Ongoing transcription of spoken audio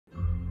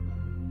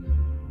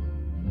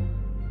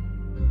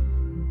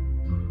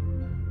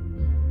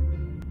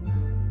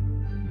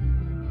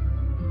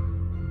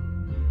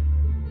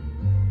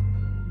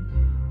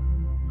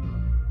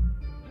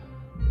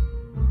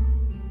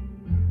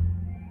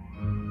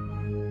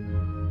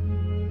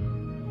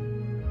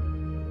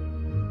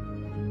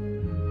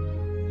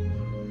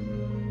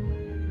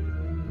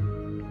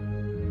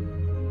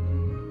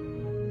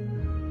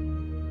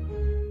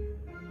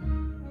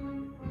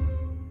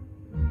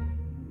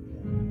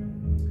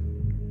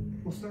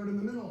We'll start in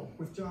the middle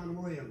with John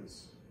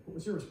Williams. What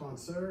was your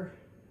response, sir?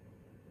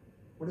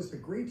 What is the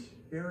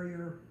Great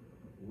Barrier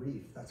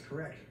Reef? That's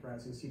correct.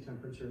 Rising sea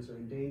temperatures are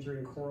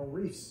endangering coral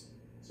reefs.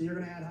 So you're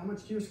going to add how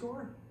much to your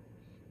score?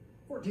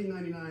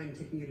 $14.99,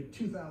 taking you to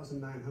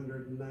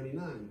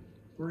 $2,999.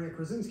 Maria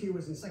Krasinski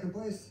was in second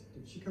place.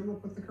 Did she come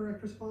up with the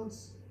correct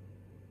response?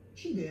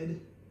 She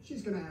did.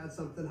 She's going to add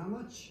something. How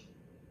much?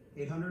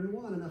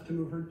 801, enough to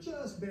move her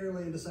just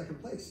barely into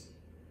second place.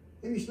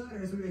 Amy Schneider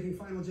has been making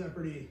Final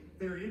Jeopardy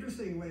very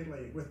interesting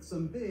lately with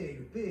some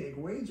big, big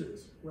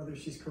wagers. Whether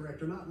she's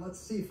correct or not, let's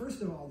see.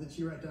 First of all, did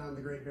she write down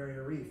the Great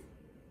Barrier Reef?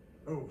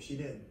 Oh, she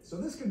did. So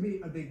this could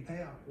be a big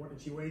payout. What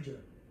did she wager?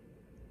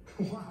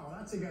 Wow,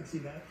 that's a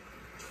gutsy bet.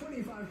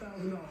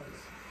 $25,000.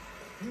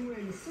 You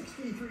win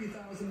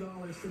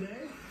 $63,000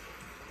 today.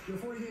 Your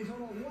 40-day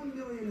total,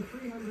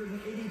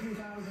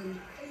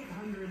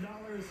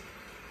 $1,382,800.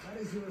 That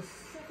is your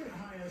second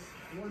highest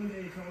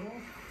one-day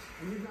total.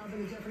 And you've now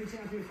been a Jeopardy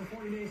champion for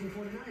 40 days and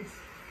 40 nights.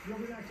 You'll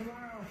be back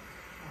tomorrow.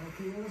 I hope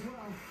you will as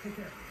well. Take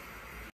care.